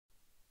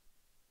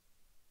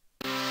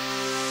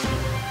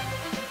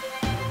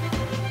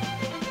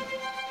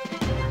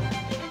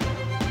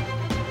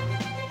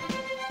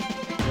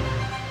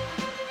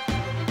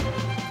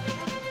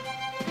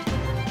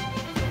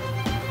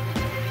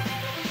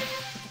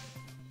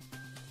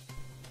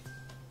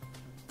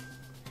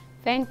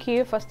Thank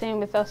you for staying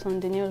with us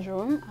on the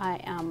newsroom. I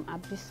am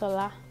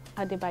Abisola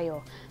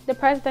Adebayo. The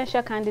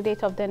presidential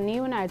candidate of the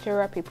New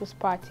Nigeria People's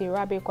Party,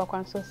 Rabiu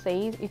Kwankwaso,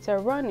 says it's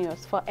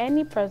erroneous for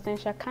any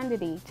presidential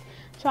candidate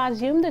to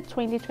assume the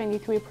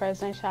 2023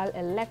 presidential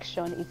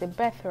election is a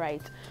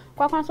birthright.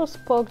 Kwankwaso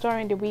spoke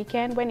during the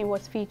weekend when he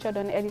was featured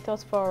on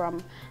Editors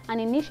Forum, an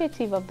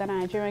initiative of the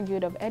Nigerian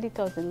Guild of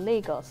Editors in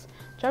Lagos.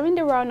 During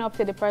the run-up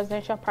to the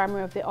presidential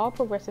primary of the All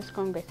Progressives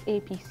Congress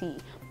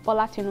 (APC),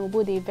 Bola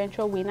Tinubu, the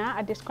eventual winner,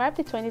 had described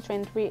the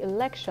 2023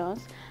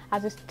 elections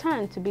as his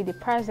turn to be the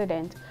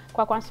president.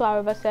 Kwankwaso,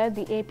 however, said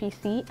the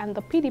APC and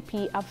the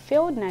PDP have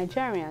failed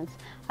Nigerians,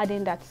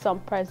 adding that some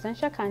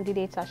presidential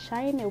candidates are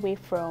shying away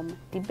from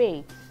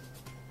debates.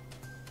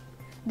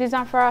 The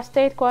Zamfara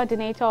State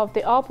Coordinator of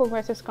the All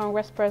Progressives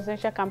Congress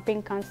Presidential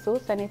Campaign Council,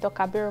 Senator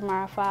Kabiru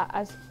Marafa,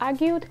 has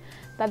argued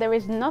that there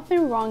is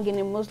nothing wrong in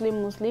a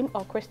Muslim-Muslim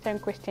or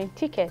Christian-Christian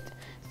ticket,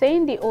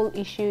 saying the whole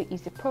issue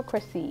is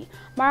hypocrisy.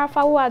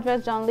 Marafa, who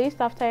addressed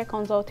journalists after a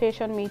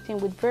consultation meeting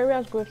with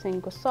various groups in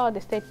Gusau, the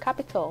state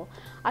capital,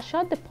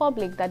 assured the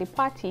public that the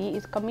party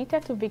is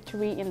committed to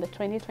victory in the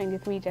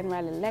 2023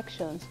 general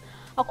elections.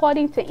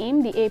 According to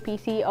him, the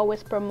APC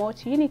always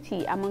promotes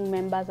unity among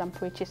members and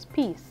preaches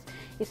peace.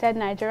 He said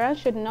Nigerians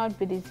should not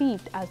be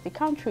deceived as the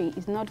country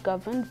is not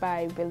governed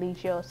by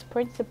religious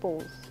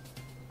principles.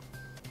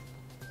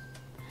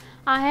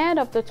 Ahead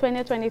of the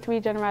 2023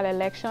 general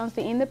elections,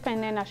 the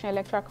Independent National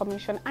Electoral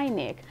Commission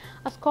 (INEC)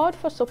 has called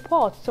for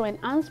support to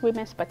enhance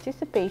women's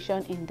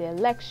participation in the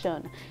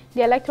election.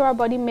 The electoral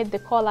body made the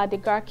call at the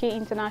Garki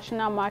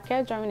International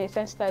Market during a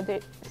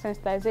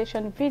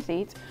sensitization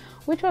visit,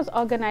 which was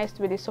organized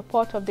with the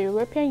support of the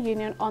European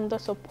Union under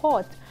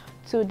support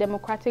to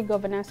democratic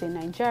governance in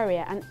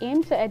Nigeria and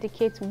aimed to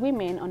educate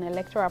women on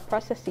electoral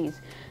processes.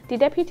 The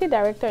Deputy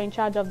Director in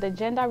charge of the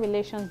Gender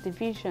Relations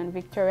Division,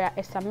 Victoria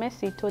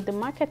Esamesi, told the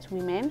market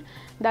women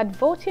that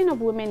voting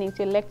of women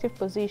into elective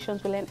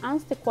positions will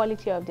enhance the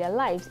quality of their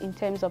lives in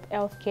terms of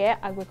healthcare,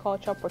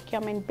 agriculture,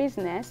 procurement,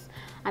 business,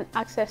 and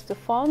access to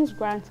funds,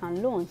 grants,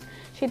 and loans.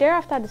 She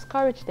thereafter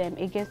discouraged them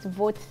against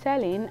vote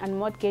selling and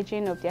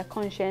mortgaging of their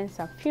conscience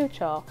and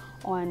future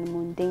on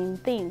mundane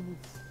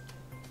things.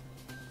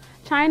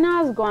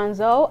 China's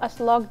Guangzhou has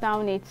locked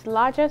down its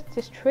largest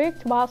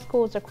district while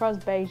schools across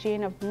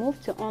Beijing have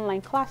moved to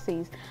online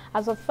classes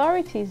as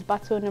authorities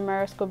battle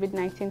numerous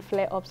COVID-19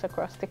 flare-ups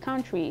across the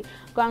country.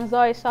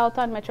 Guangzhou, a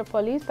southern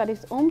metropolis that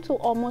is home to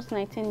almost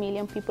 19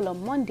 million people,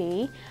 on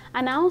Monday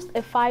announced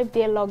a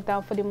 5-day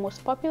lockdown for the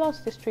most populous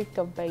district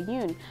of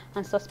Beijing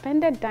and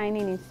suspended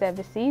dining-in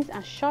services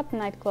and shut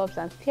nightclubs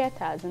and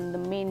theaters in the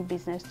main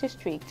business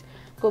district.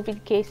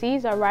 COVID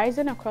cases are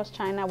rising across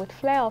China with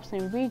flare-ups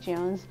in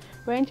regions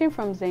ranging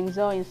from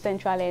Zhengzhou in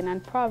central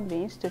Henan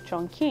province to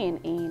Chongqing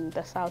in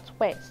the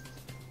southwest.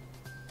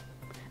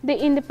 The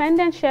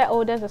Independent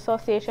Shareholders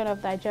Association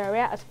of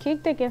Nigeria has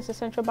kicked against the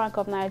Central Bank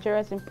of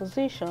Nigeria's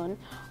imposition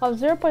of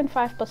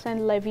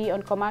 0.5% levy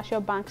on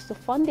commercial banks to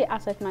fund the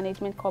Asset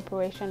Management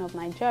Corporation of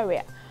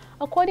Nigeria.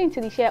 According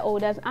to the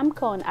shareholders,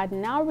 AMCON had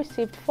now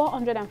received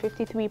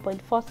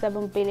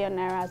 453.47 billion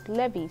naira as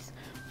levies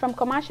from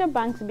commercial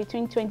banks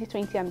between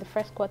 2020 and the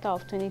first quarter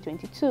of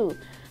 2022.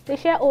 The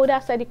shareholder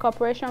said the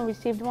corporation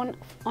received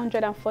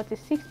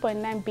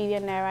 146.9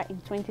 billion naira in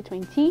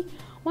 2020,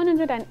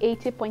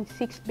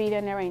 180.6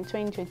 billion naira in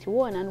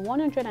 2021, and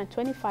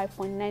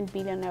 125.9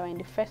 billion naira in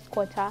the first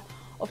quarter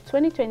of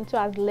 2022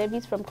 as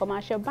levies from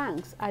commercial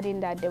banks,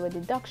 adding that there were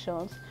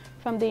deductions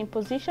from the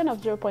imposition of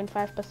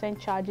 0.5%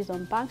 charges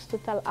on banks'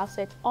 total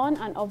assets on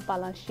and off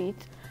balance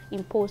sheets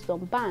imposed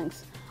on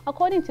banks.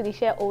 According to the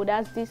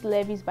shareholders, these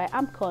levies by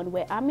AMCON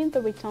were harming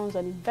the returns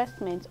on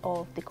investment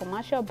of the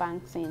commercial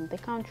banks in the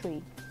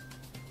country.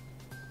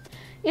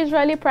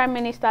 Israeli Prime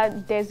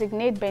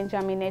Minister-designate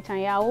Benjamin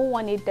Netanyahu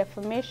won a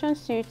defamation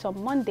suit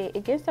on Monday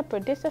against a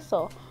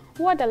predecessor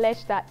who had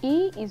alleged that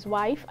he, his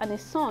wife, and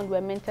his son were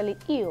mentally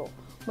ill,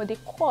 but the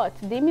court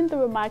deeming the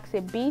remarks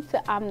a bid to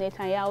harm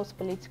Netanyahu's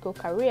political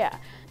career.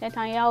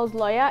 Netanyahu's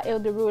lawyer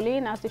hailed the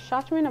ruling as the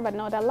shattering of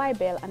another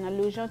libel, an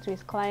allusion to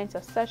his client's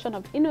assertion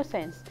of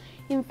innocence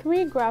in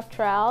 3 grave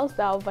trials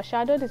that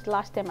overshadowed his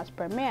last term as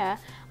premier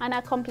and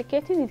are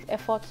complicating his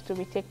efforts to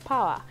retake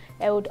power.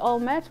 Ehud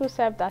Olmert, who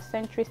served as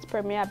centrist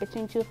premier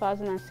between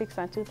 2006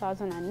 and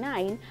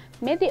 2009,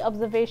 made the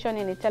observation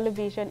in a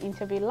television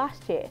interview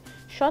last year,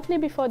 shortly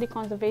before the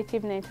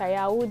conservative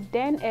Netanyahu,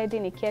 then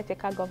heading a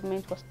caretaker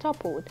government, was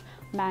toppled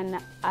by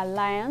an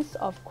alliance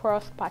of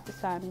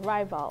cross-partisan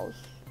rivals.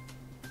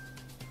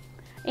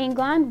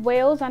 England,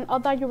 Wales, and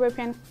other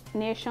European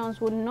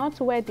nations would not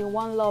wear the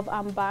One Love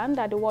armband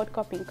at the World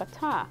Cup in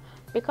Qatar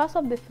because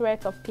of the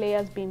threat of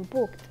players being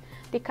booked.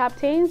 The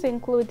captains,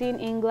 including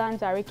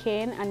England's Harry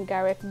Kane and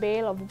Gareth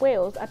Bale of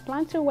Wales, had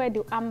planned to wear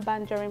the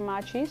armband during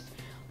matches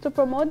to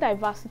promote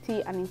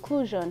diversity and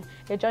inclusion.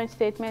 A joint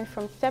statement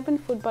from 7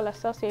 football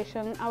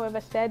associations,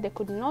 however, said they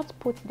could not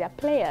put their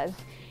players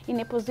in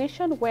a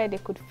position where they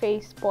could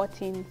face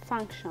sporting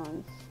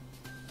sanctions.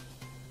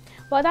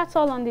 Well, that's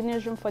all on the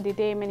newsroom for the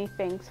day. Many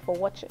thanks for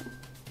watching.